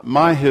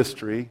my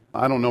history,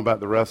 I don't know about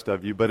the rest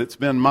of you, but it's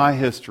been my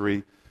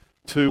history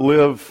to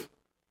live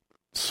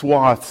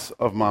swaths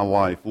of my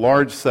life,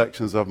 large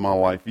sections of my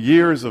life,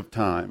 years of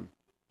time.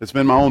 It's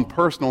been my own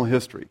personal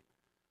history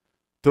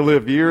to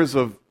live years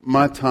of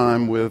my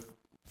time with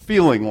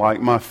feeling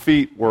like my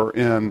feet were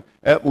in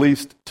at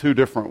least two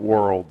different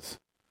worlds.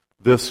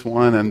 This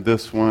one and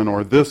this one,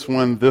 or this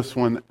one,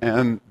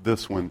 and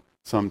this one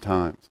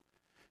sometimes.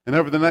 And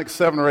over the next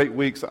 7 or 8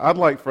 weeks, I'd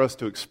like for us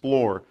to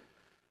explore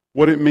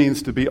what it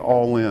means to be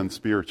all in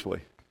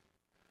spiritually.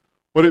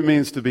 What it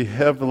means to be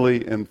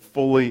heavily and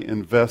fully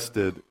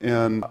invested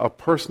in a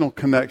personal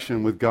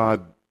connection with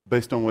God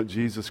based on what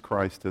Jesus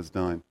Christ has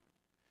done.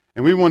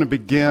 And we want to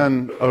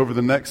begin over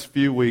the next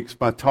few weeks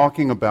by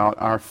talking about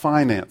our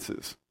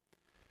finances.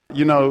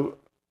 You know,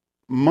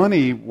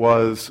 money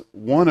was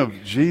one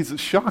of Jesus,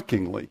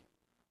 shockingly,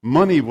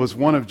 money was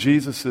one of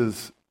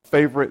Jesus'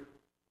 favorite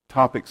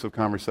topics of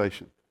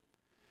conversation.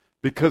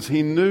 Because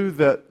he knew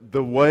that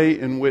the way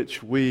in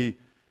which we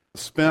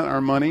spent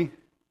our money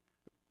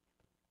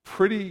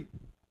pretty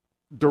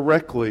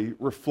directly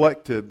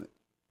reflected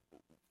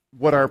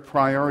what our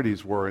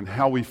priorities were and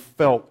how we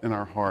felt in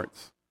our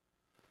hearts.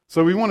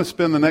 So we want to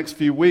spend the next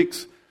few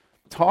weeks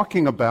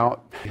talking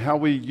about how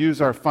we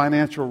use our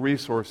financial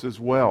resources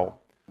well.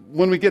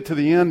 When we get to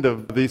the end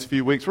of these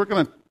few weeks, we're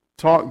going to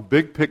talk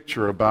big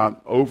picture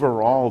about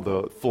overall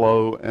the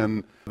flow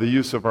and the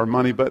use of our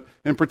money. But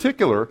in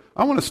particular,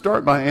 I want to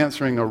start by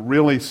answering a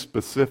really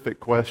specific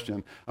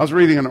question. I was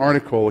reading an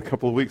article a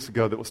couple of weeks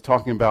ago that was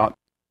talking about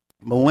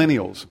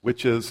millennials,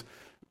 which is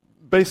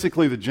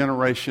basically the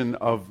generation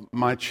of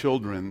my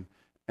children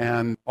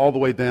and all the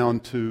way down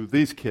to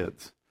these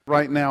kids.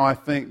 Right now, I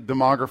think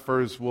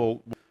demographers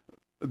will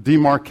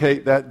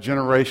demarcate that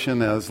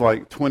generation as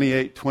like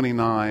 28,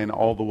 29,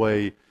 all the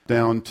way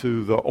down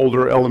to the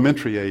older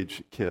elementary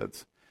age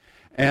kids.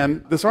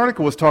 And this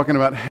article was talking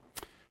about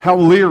how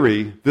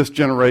leery this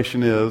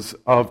generation is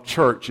of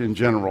church in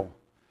general.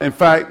 In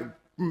fact,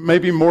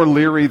 maybe more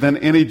leery than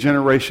any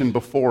generation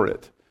before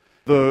it.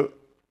 The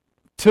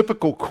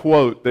typical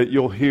quote that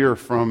you'll hear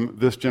from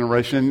this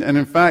generation, and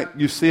in fact,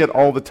 you see it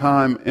all the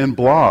time in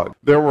blogs.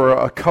 There were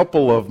a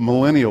couple of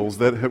millennials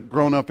that have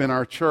grown up in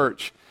our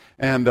church,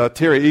 and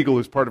Terry Eagle,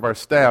 who's part of our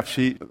staff,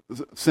 she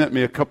sent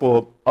me a couple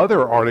of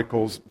other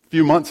articles a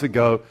few months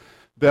ago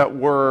that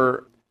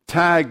were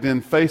tagged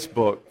in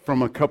Facebook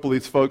from a couple of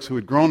these folks who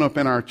had grown up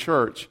in our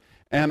church,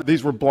 and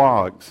these were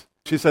blogs.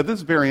 She said, this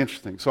is very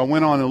interesting. So I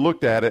went on and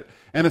looked at it,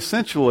 and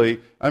essentially,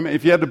 I mean,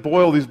 if you had to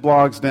boil these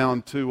blogs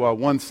down to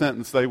one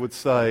sentence, they would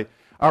say,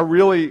 I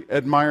really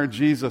admire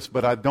Jesus,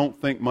 but I don't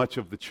think much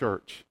of the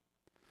church.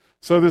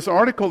 So this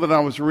article that I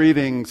was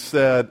reading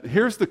said,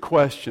 here's the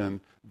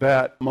question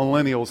that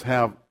millennials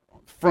have in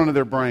front of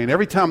their brain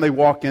every time they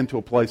walk into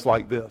a place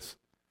like this.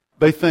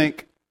 They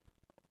think,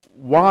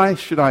 why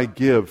should I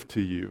give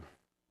to you?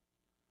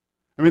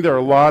 I mean, there are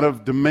a lot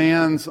of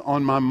demands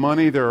on my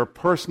money. There are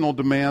personal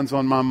demands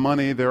on my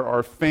money. There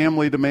are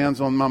family demands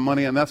on my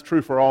money, and that's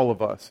true for all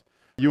of us.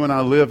 You and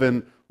I live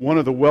in one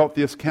of the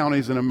wealthiest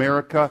counties in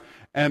America,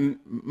 and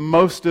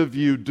most of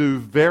you do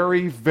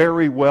very,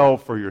 very well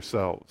for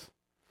yourselves.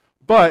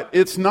 But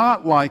it's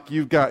not like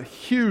you've got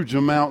huge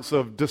amounts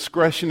of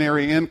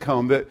discretionary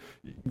income, that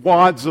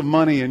wads of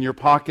money in your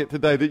pocket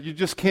today that you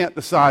just can't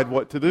decide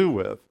what to do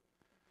with.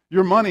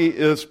 Your money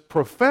is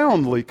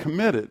profoundly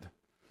committed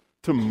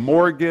to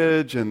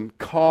mortgage and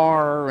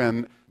car,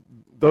 and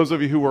those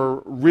of you who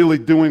are really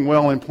doing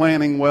well and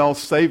planning well,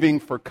 saving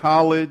for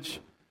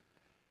college.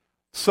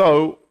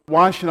 So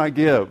why should I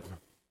give?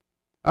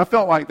 I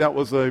felt like that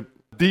was a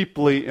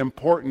deeply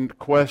important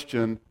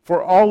question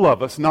for all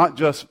of us, not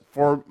just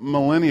for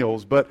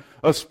millennials, but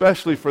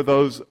especially for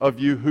those of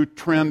you who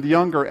trend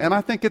younger. And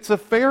I think it's a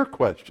fair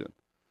question.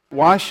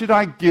 Why should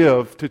I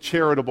give to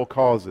charitable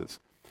causes?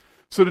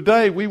 So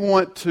today we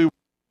want to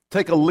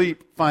take a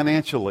leap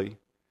financially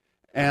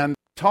and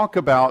talk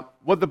about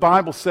what the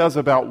Bible says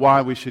about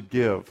why we should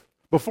give.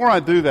 Before I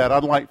do that,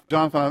 I'd like,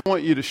 Jonathan, I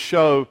want you to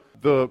show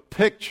the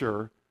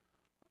picture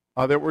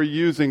that we're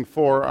using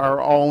for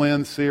our All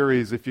In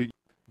series.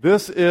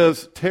 This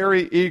is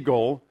Terry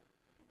Eagle,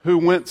 who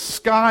went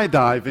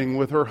skydiving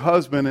with her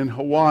husband in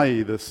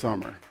Hawaii this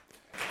summer.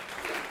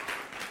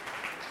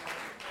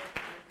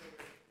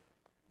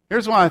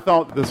 Here's why I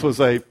thought this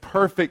was a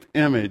perfect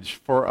image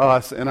for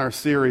us in our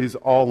series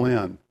All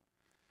In.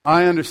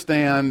 I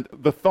understand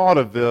the thought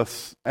of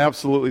this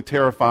absolutely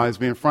terrifies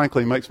me and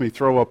frankly makes me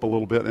throw up a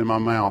little bit in my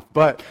mouth.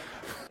 But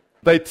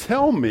they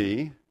tell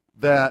me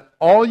that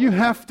all you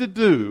have to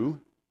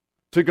do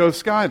to go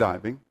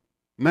skydiving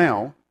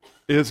now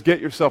is get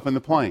yourself in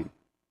the plane.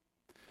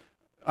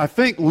 I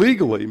think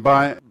legally,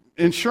 by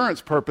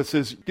insurance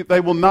purposes, they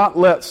will not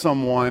let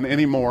someone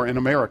anymore in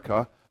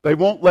America, they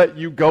won't let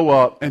you go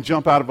up and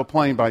jump out of a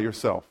plane by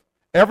yourself.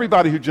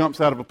 Everybody who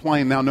jumps out of a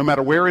plane now, no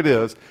matter where it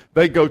is,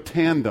 they go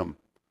tandem.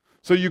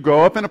 So you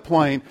go up in a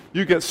plane,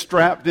 you get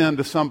strapped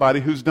into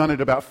somebody who's done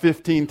it about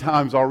 15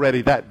 times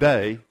already that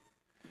day,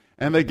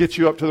 and they get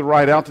you up to the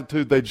right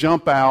altitude. They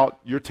jump out.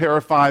 You're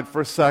terrified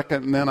for a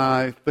second, and then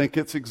I think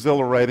it's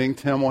exhilarating.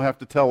 Tim will have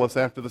to tell us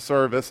after the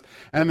service.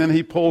 And then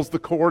he pulls the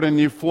cord, and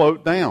you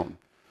float down.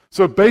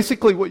 So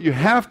basically what you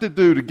have to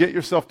do to get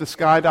yourself to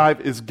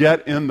skydive is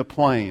get in the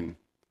plane.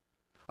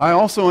 I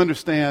also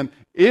understand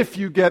if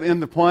you get in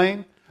the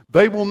plane,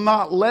 they will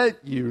not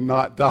let you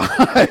not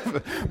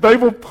dive. They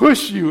will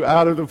push you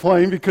out of the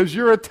plane because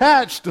you're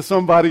attached to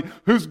somebody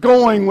who's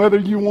going whether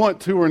you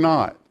want to or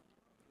not.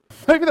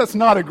 Maybe that's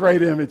not a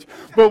great image,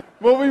 but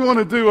what we want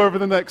to do over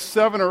the next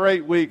 7 or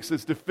 8 weeks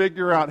is to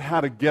figure out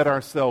how to get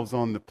ourselves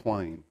on the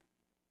plane.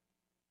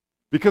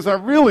 Because I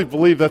really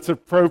believe that's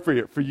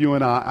appropriate for you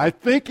and I. I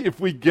think if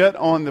we get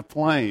on the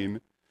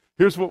plane,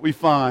 here's what we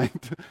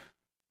find.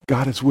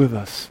 God is with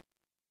us.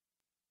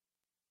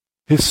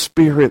 His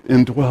Spirit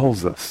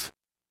indwells us.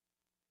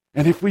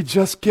 And if we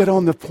just get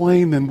on the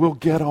plane, then we'll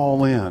get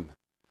all in.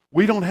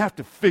 We don't have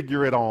to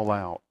figure it all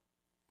out.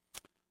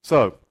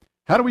 So,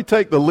 how do we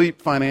take the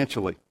leap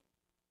financially?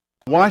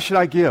 Why should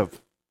I give?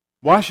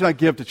 Why should I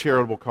give to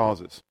charitable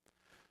causes?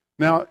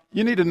 Now,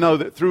 you need to know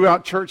that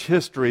throughout church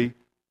history,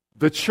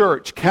 the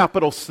church,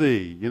 capital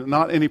C,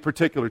 not any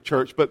particular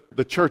church, but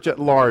the church at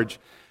large,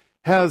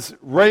 has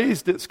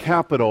raised its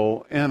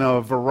capital in a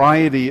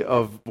variety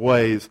of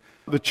ways.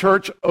 The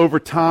church over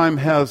time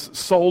has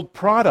sold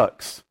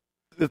products.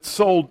 It's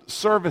sold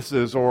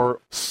services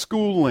or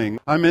schooling.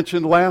 I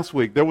mentioned last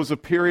week there was a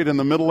period in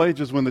the Middle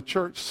Ages when the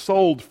church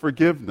sold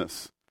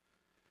forgiveness.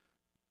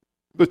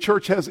 The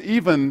church has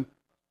even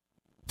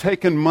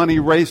taken money,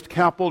 raised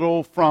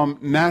capital from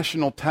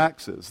national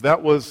taxes.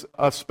 That was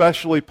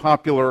especially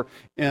popular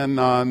in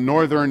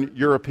northern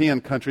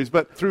European countries.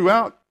 But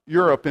throughout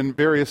Europe in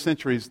various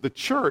centuries, the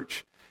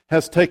church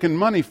has taken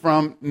money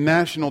from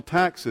national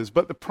taxes.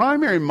 But the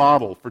primary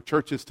model for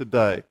churches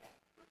today,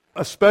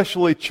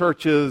 especially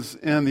churches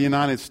in the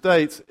United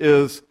States,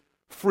 is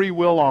free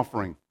will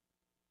offering.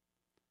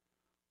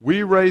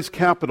 We raise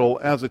capital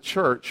as a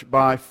church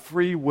by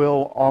free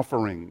will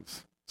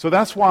offerings. So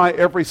that's why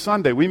every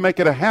Sunday we make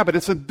it a habit.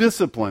 It's a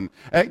discipline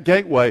at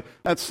Gateway.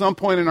 At some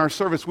point in our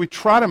service, we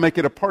try to make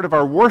it a part of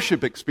our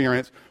worship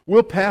experience.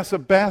 We'll pass a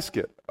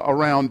basket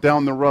around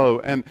down the row,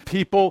 and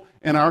people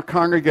in our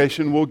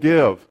congregation will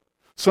give.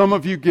 Some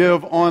of you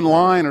give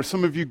online, or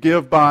some of you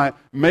give by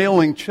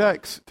mailing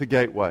checks to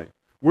Gateway.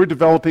 We're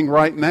developing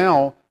right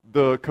now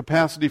the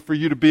capacity for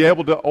you to be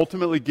able to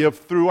ultimately give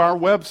through our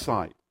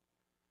website.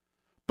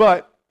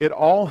 But it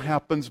all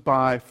happens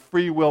by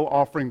free will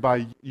offering,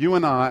 by you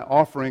and I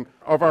offering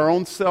of our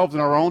own selves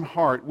and our own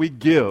heart. We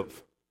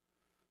give.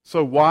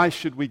 So why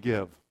should we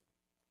give?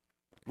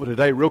 Well,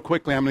 today, real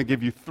quickly, I'm going to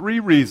give you 3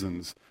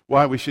 reasons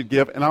why we should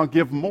give, and I'll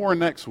give more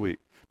next week.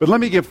 But let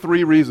me give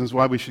 3 reasons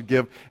why we should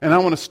give, and I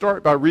want to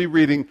start by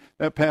rereading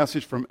that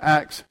passage from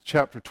Acts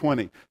chapter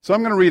 20. So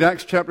I'm going to read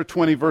Acts chapter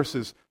 20,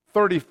 verses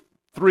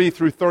 33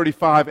 through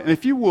 35, and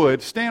if you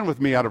would, stand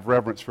with me out of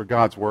reverence for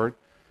God's Word.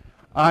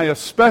 I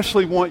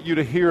especially want you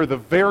to hear the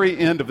very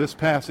end of this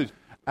passage.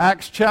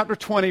 Acts chapter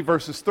 20,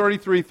 verses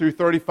 33 through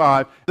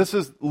 35. This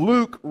is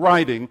Luke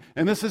writing,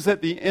 and this is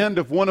at the end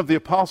of one of the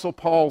Apostle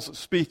Paul's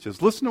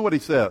speeches. Listen to what he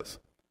says.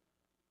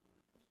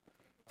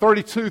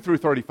 32 through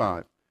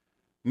 35.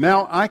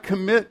 Now I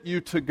commit you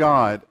to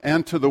God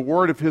and to the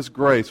word of his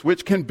grace,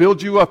 which can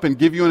build you up and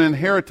give you an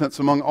inheritance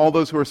among all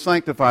those who are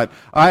sanctified.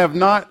 I have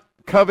not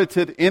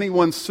coveted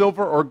anyone's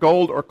silver or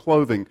gold or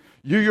clothing.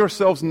 You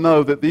yourselves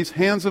know that these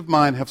hands of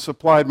mine have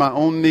supplied my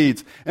own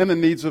needs and the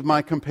needs of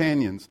my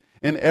companions.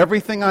 In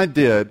everything I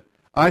did,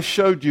 I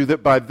showed you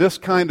that by this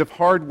kind of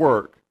hard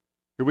work,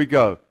 here we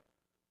go,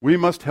 we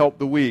must help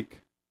the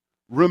weak,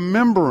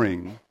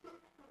 remembering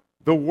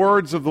the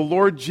words of the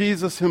Lord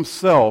Jesus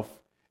himself.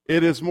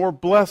 It is more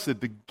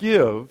blessed to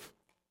give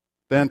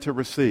than to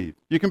receive.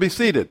 You can be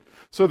seated.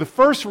 So the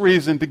first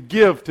reason to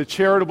give to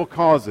charitable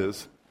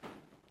causes,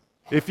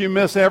 if you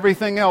miss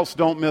everything else,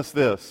 don't miss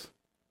this.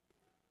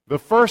 The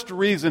first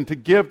reason to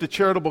give to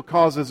charitable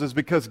causes is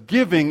because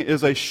giving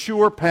is a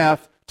sure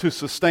path to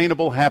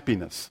sustainable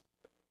happiness.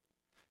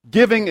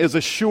 Giving is a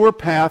sure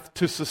path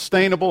to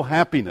sustainable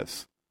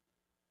happiness.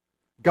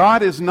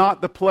 God is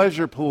not the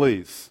pleasure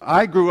police.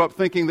 I grew up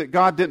thinking that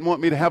God didn't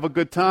want me to have a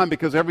good time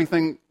because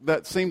everything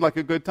that seemed like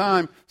a good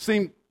time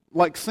seemed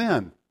like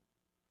sin.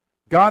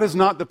 God is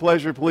not the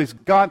pleasure police.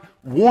 God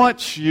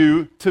wants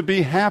you to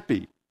be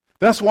happy.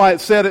 That's why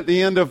it said at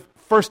the end of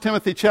 1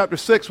 Timothy chapter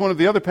 6, one of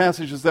the other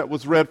passages that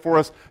was read for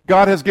us,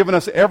 God has given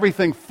us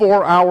everything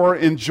for our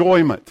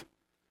enjoyment.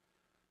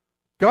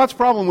 God's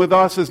problem with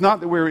us is not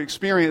that we're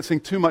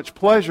experiencing too much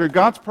pleasure.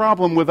 God's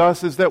problem with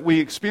us is that we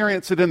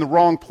experience it in the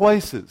wrong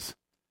places.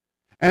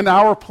 And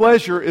our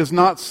pleasure is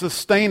not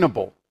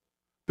sustainable.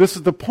 This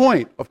is the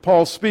point of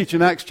Paul's speech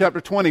in Acts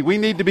chapter 20. We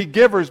need to be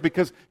givers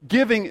because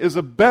giving is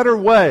a better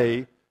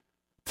way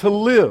to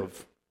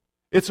live.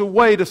 It's a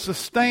way to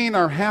sustain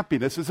our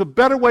happiness. It's a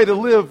better way to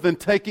live than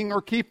taking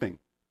or keeping.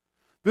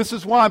 This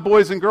is why,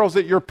 boys and girls,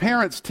 that your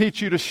parents teach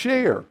you to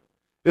share.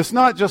 It's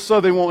not just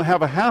so they won't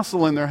have a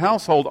hassle in their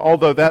household,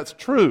 although that's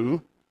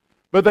true,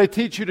 But they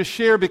teach you to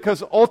share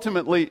because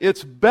ultimately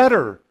it's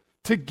better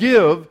to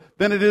give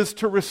than it is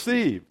to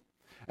receive.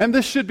 And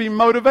this should be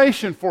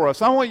motivation for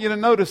us. I want you to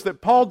notice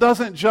that Paul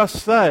doesn't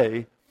just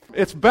say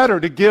it's better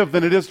to give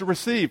than it is to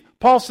receive.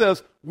 Paul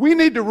says we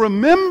need to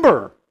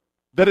remember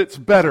that it's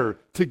better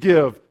to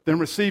give than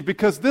receive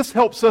because this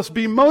helps us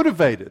be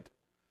motivated.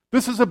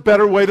 This is a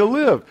better way to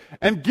live.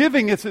 And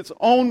giving is its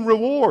own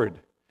reward.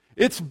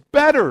 It's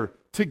better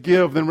to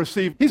give than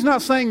receive. He's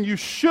not saying you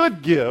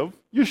should give,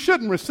 you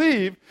shouldn't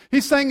receive.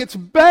 He's saying it's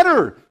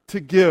better to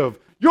give.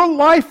 Your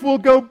life will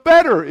go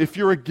better if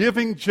you're a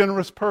giving,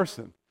 generous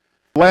person.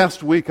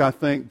 Last week, I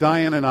think,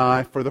 Diane and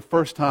I, for the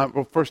first time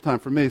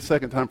for me,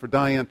 second time for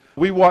Diane,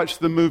 we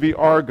watched the movie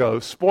Argo.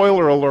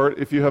 Spoiler alert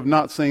if you have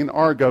not seen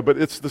Argo, but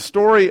it's the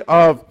story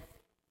of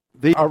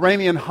the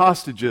Iranian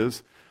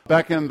hostages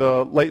back in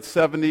the late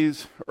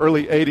 70s,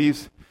 early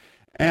 80s,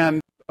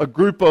 and a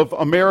group of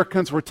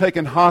Americans were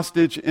taken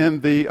hostage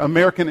in the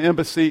American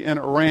embassy in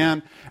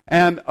Iran,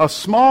 and a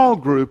small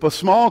group, a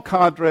small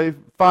cadre,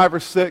 5 or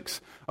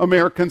 6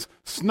 Americans,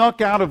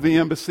 snuck out of the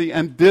embassy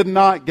and did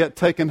not get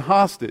taken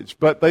hostage,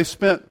 but they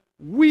spent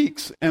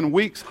weeks and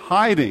weeks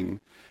hiding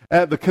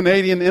at the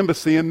Canadian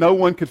embassy, and no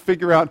one could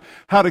figure out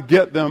how to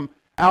get them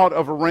out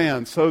of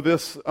Iran. So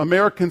this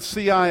American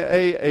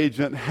CIA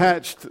agent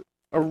hatched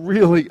a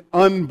really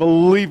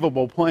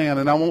unbelievable plan,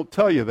 and I won't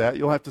tell you that.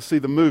 You'll have to see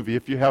the movie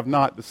if you have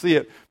not to see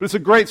it. But it's a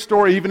great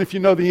story, even if you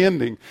know the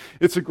ending.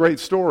 It's a great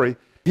story.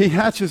 He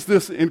hatches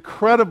this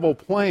incredible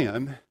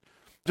plan.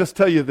 Just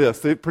tell you this,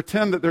 they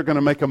pretend that they're going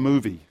to make a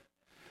movie.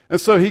 And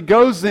so he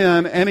goes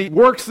in and he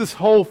works this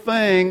whole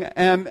thing,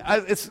 and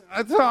it's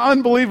an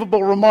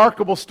unbelievable,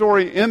 remarkable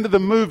story. Into the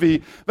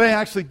movie, they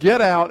actually get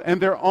out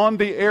and they're on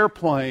the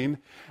airplane.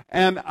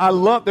 And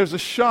there's a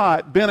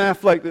shot, Ben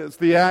Affleck is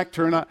the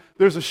actor, and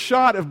there's a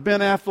shot of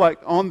Ben Affleck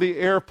on the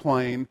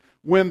airplane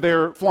when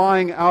they're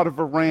flying out of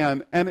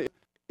Iran. And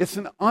it's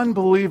an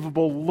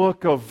unbelievable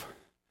look of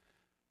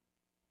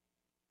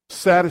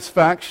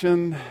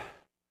satisfaction,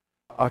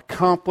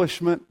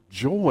 accomplishment,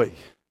 joy.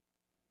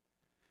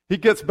 He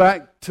gets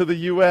back to the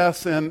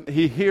U.S. and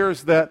he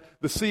hears that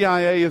the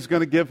CIA is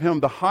going to give him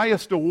the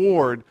highest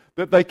award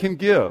that they can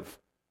give.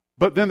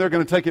 But then they're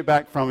going to take it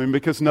back from him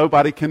because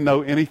nobody can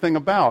know anything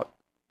about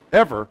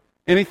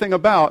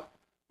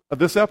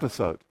this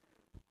episode.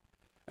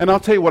 And I'll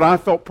tell you what I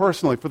felt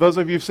personally. For those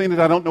of you who've seen it,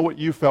 I don't know what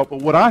you felt,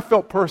 but what I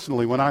felt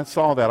personally when I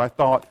saw that, I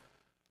thought,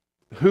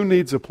 who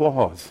needs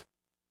applause?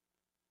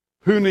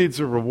 Who needs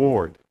a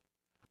reward?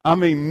 I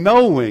mean,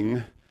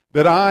 knowing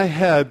that I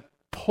had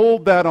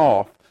pulled that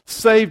off,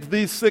 saved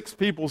these 6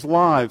 people's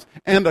lives,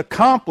 and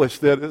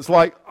accomplished it, it's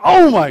like,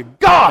 oh my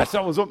gosh,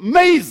 that was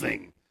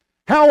amazing.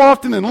 How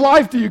often in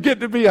life do you get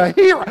to be a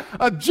hero,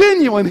 a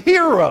genuine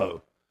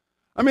hero?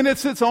 I mean,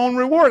 it's its own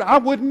reward. I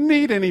wouldn't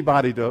need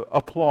anybody to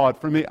applaud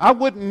for me. I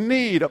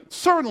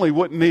certainly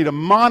wouldn't need a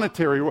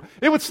monetary reward.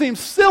 It would seem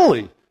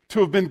silly to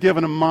have been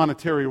given a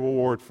monetary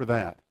reward for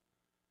that.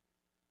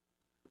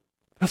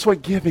 That's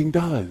what giving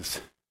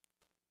does.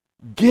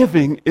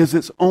 Giving is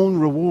its own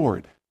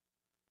reward.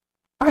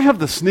 I have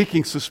the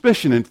sneaking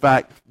suspicion, in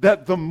fact,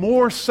 that the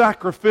more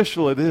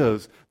sacrificial it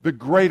is, the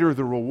greater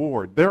the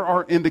reward. There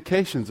are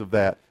indications of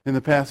that in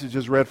the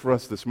passages read for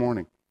us this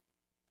morning.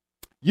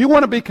 You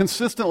want to be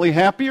consistently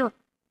happier?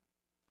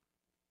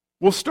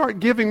 Well,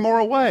 start giving more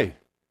away.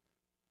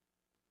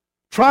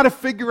 Try to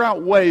figure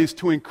out ways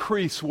to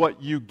increase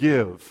what you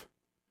give,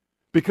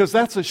 because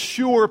that's a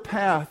sure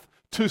path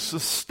to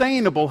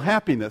sustainable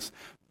happiness.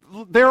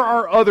 There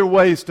are other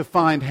ways to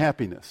find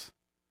happiness.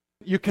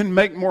 You can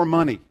make more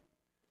money.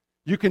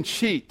 You can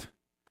cheat.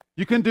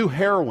 You can do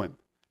heroin.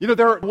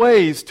 There are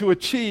ways to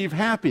achieve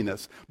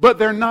happiness, but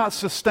they're not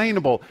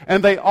sustainable,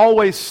 and they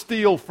always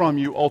steal from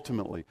you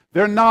ultimately.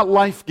 They're not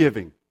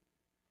life-giving.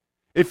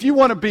 If you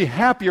want to be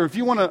happier, if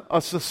you want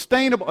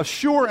a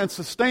sure and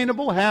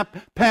sustainable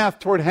path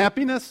toward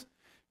happiness,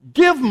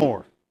 give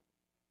more.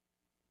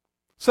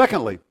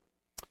 Secondly,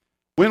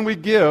 when we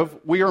give,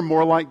 we are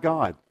more like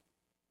God.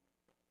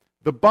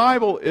 The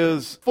Bible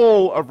is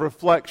full of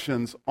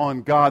reflections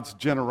on God's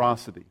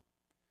generosity.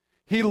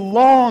 He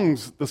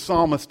longs, the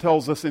psalmist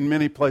tells us in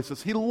many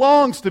places, he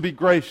longs to be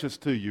gracious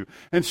to you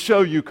and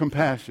show you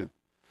compassion.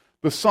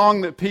 The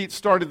song that Pete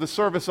started the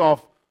service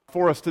off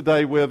for us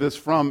today with is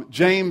from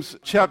James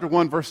chapter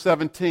 1, verse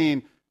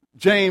 17.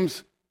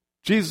 James,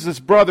 Jesus'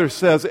 brother,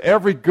 says,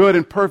 every good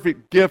and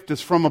perfect gift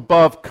is from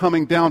above,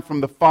 coming down from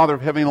the Father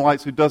of heavenly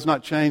lights, who does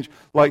not change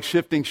like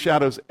shifting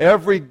shadows.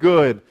 Every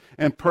good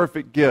and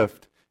perfect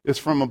gift is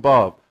from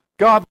above.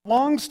 God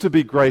longs to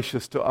be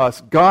gracious to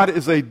us. God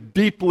is a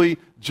deeply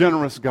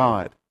generous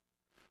God.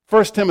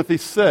 1 Timothy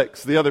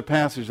 6, the other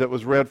passage that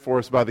was read for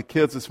us by the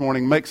kids this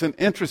morning, makes an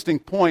interesting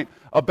point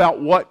about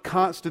what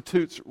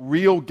constitutes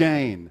real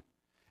gain.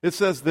 It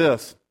says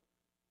this: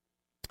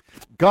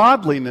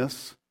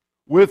 godliness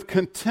with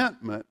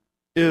contentment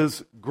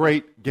is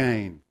great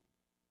gain.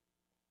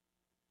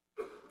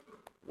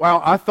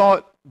 Wow, I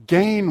thought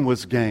gain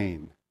was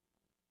gain,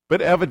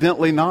 but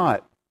evidently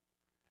not.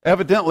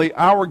 Evidently,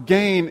 our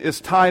gain is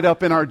tied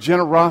up in our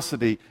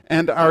generosity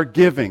and our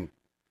giving.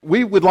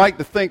 We would like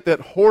to think that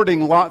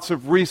hoarding lots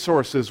of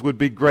resources would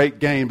be great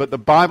gain, but the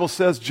Bible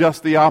says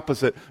just the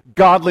opposite.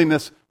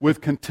 Godliness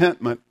with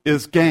contentment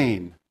is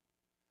gain.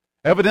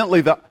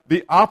 Evidently,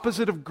 the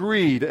opposite of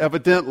greed,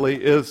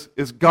 evidently,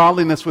 is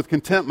godliness with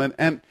contentment,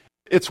 and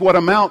it's what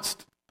amounts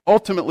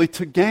ultimately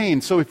to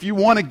gain. So if you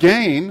want to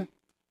gain,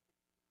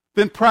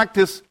 then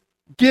practice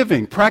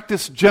giving,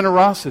 practice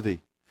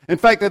generosity. In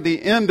fact, at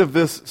the end of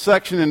this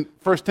section in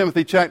 1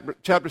 Timothy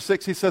chapter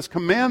 6, he says,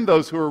 "Command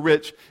those who are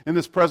rich in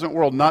this present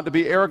world not to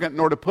be arrogant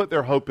nor to put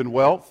their hope in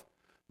wealth."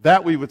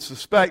 That we would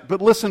suspect.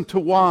 But listen to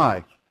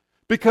why.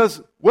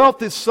 Because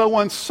wealth is so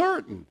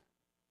uncertain.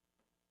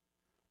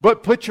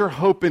 But put your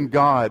hope in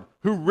God,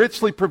 who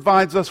richly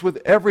provides us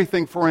with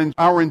everything for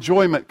our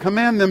enjoyment.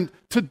 Command them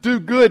to do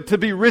good, to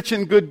be rich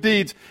in good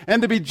deeds,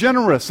 and to be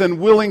generous and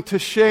willing to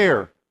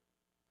share.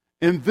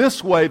 In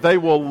this way, they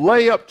will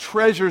lay up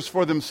treasures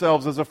for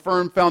themselves as a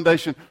firm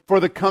foundation for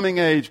the coming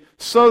age,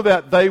 so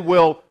that they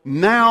will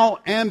now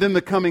and in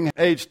the coming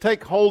age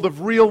take hold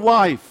of real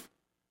life.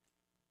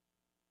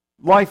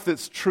 Life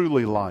that's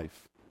truly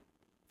life.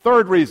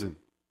 Third reason,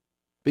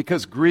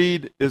 because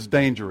greed is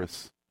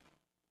dangerous.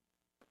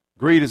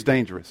 Greed is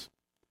dangerous.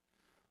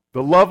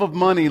 The love of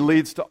money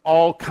leads to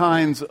all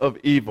kinds of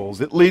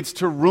evils. It leads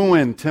to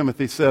ruin,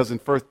 Timothy says in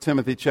 1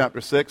 Timothy chapter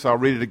 6. I'll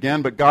read it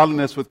again. "But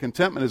godliness with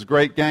contentment is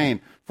great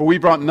gain. For we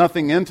brought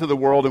nothing into the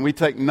world, and we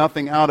take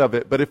nothing out of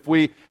it. But if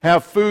we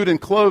have food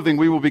and clothing,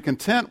 we will be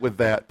content with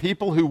that."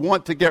 People who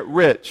want to get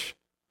rich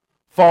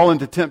fall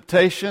into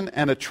temptation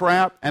and a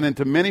trap and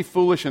into many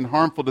foolish and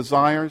harmful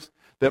desires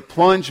that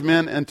plunge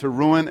men into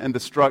ruin and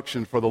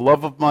destruction. For the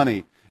love of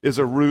money is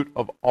a root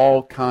of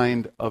all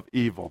kind of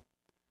evil.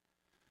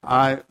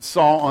 I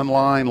saw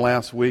online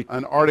last week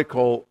an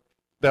article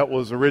that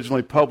was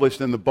originally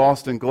published in the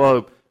Boston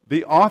Globe.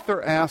 The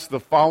author asked the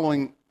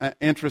following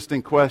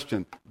interesting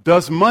question: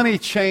 does money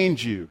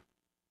change you?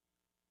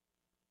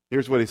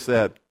 Here's what he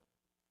said.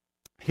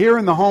 Here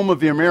in the home of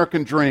the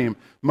American dream,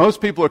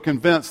 most people are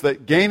convinced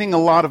that gaining a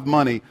lot of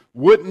money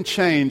wouldn't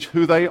change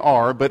who they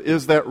are, but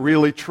is that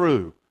really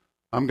true?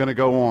 I'm going to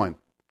go on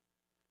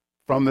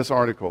from this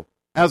article.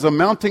 As a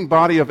mounting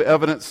body of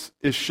evidence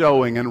is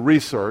showing and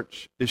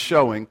research is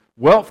showing,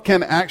 wealth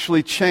can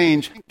actually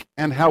change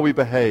and how we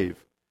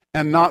behave,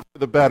 and not for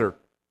the better.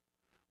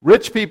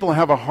 Rich people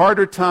have a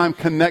harder time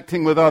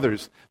connecting with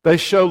others. They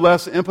show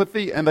less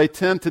empathy, and they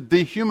tend to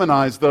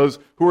dehumanize those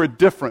who are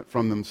different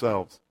from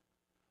themselves.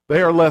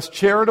 They are less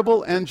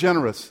charitable and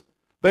generous.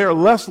 They are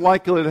less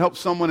likely to help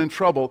someone in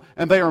trouble,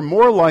 and they are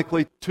more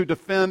likely to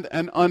defend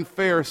an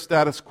unfair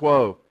status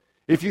quo.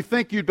 If you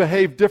think you'd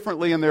behave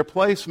differently in their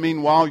place,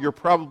 meanwhile, you're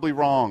probably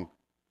wrong.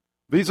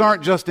 These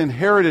aren't just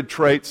inherited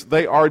traits,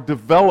 they are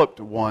developed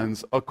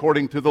ones,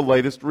 according to the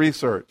latest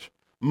research.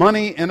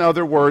 Money, in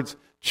other words,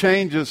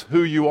 changes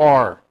who you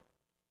are.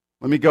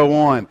 Let me go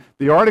on.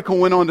 The article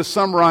went on to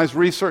summarize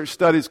research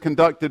studies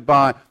conducted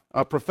by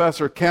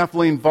Professor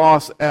Kathleen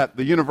Voss at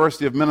the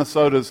University of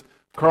Minnesota's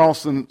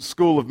Carlson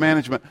School of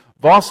Management.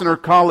 Voss and her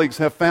colleagues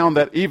have found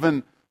that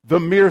even the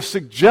mere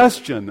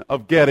suggestion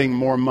of getting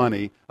more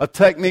money, a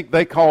technique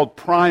they called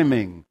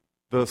priming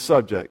the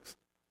subjects,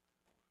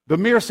 the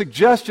mere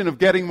suggestion of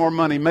getting more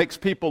money makes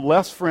people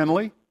less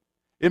friendly,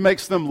 it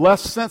makes them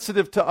less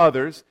sensitive to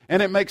others,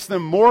 and it makes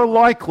them more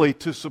likely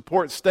to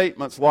support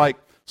statements like,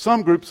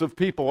 some groups of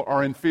people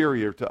are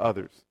inferior to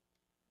others.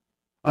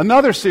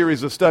 Another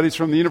series of studies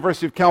from the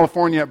University of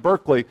California at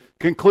Berkeley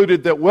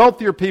concluded that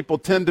wealthier people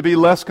tend to be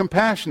less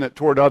compassionate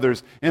toward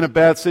others in a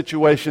bad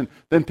situation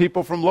than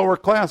people from lower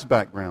class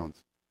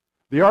backgrounds.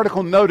 The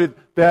article noted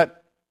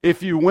that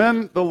if you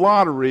win the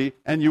lottery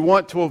and you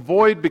want to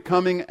avoid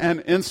becoming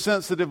an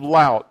insensitive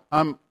lout,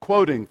 I'm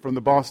quoting from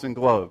the Boston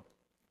Globe,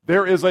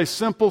 there is a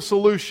simple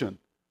solution.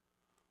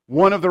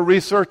 One of the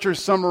researchers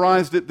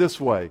summarized it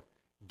this way: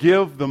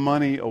 give the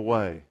money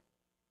away.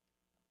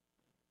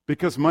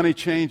 Because money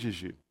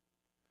changes you.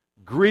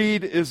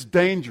 Greed is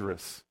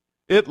dangerous.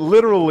 It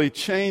literally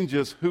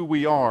changes who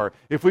we are.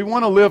 If we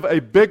want to live a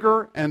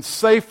bigger and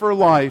safer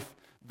life,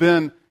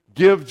 then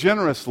give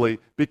generously,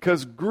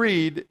 because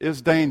greed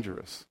is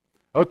dangerous.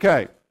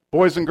 Okay,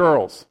 boys and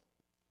girls,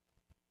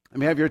 let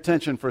me have your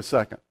attention for a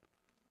second.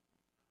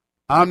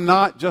 I'm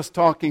not just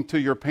talking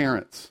to your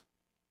parents.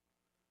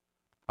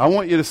 I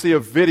want you to see a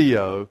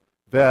video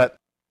that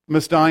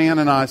Miss Diane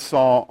and I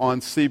saw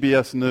on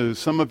CBS News.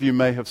 Some of you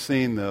may have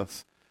seen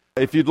this.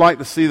 If you'd like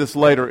to see this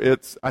later,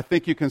 I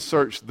think you can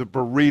search the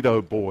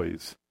Burrito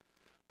Boys.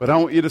 But I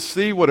want you to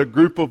see what a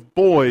group of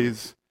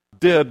boys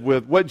did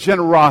with, what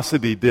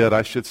generosity did,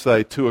 I should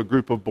say, to a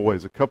group of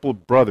boys, a couple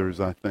of brothers,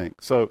 I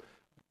think. So,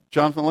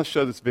 Jonathan, let's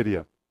show this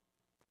video.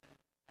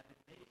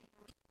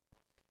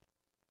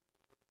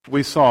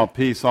 We saw a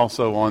piece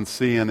also on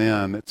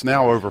CNN. It's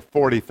now over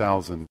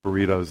 40,000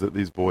 burritos that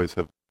these boys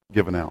have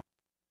given out.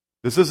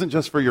 This isn't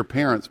just for your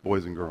parents,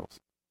 boys and girls.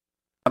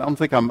 I don't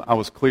think I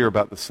was clear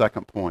about the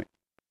second point.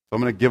 So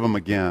I'm going to give them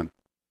again.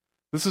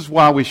 This is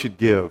why we should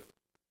give.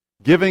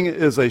 Giving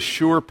is a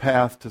sure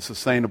path to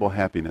sustainable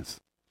happiness.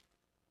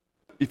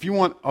 If you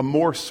want a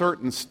more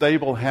certain,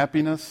 stable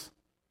happiness,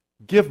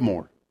 give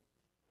more.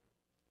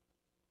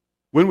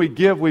 When we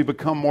give, we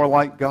become more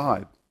like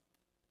God.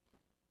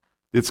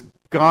 It's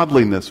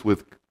godliness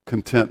with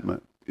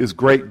contentment is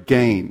great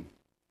gain.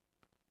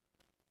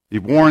 He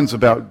warns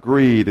about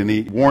greed, and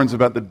he warns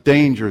about the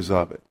dangers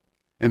of it.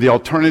 And the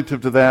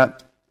alternative to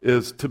that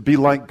is to be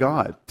like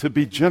God, to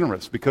be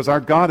generous, because our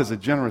God is a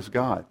generous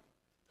God.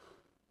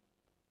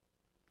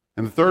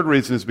 And the third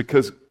reason is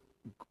because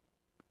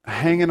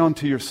hanging on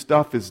to your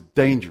stuff is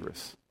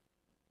dangerous.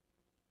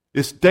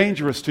 It's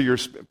dangerous to your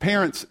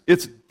parents.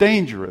 It's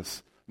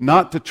dangerous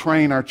not to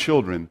train our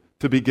children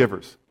to be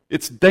givers.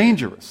 It's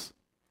dangerous.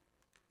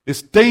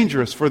 It's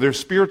dangerous for their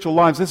spiritual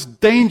lives. It's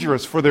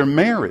dangerous for their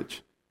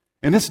marriage.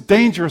 And it's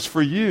dangerous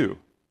for you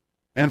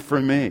and for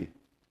me.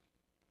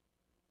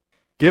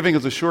 Giving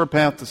is a sure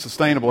path to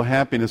sustainable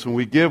happiness. When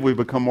we give, we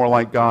become more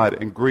like God,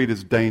 and greed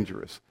is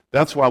dangerous.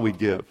 That's why we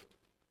give.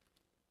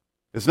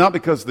 It's not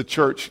because the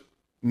church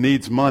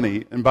needs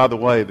money, and by the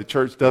way, the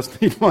church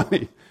does need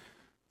money.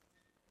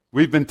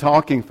 We've been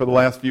talking for the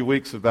last few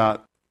weeks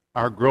about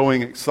our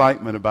growing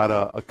excitement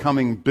about a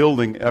coming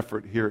building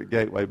effort here at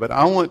Gateway, but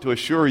I want to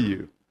assure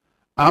you,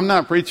 I'm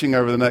not preaching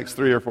over the next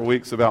 3 or 4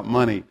 weeks about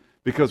money,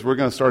 because we're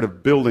going to start a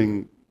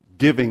building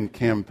giving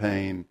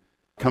campaign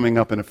coming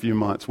up in a few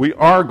months. We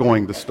are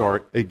going to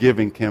start a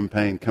giving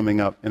campaign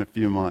coming up in a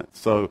few months.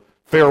 So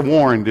fair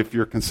warned if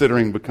you're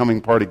considering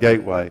becoming part of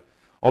Gateway,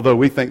 although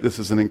we think this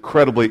is an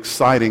incredibly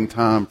exciting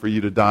time for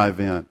you to dive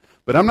in.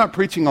 But I'm not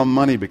preaching on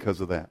money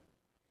because of that.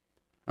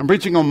 I'm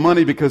preaching on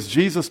money because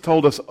Jesus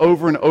told us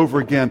over and over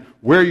again,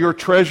 where your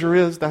treasure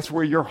is, that's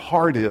where your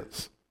heart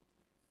is.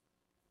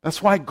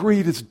 That's why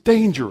greed is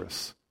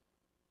dangerous.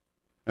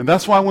 And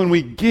that's why when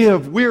we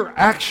give, we're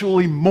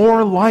actually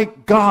more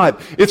like God.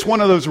 It's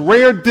one of those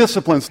rare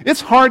disciplines. It's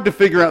hard to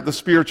figure out the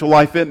spiritual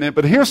life, isn't it?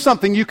 But here's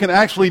something you can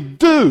actually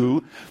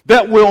do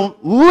that will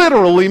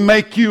literally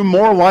make you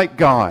more like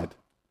God.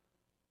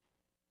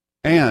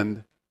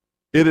 And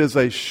it is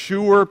a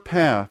sure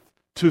path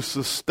to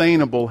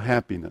sustainable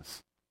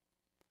happiness.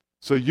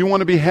 So you want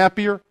to be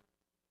happier?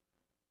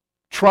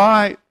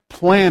 Try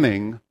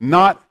planning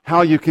not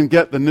how you can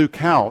get the new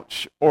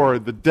couch or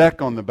the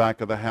deck on the back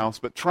of the house,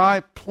 but try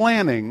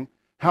planning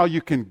how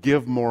you can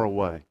give more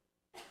away.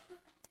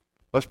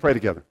 Let's pray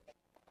together.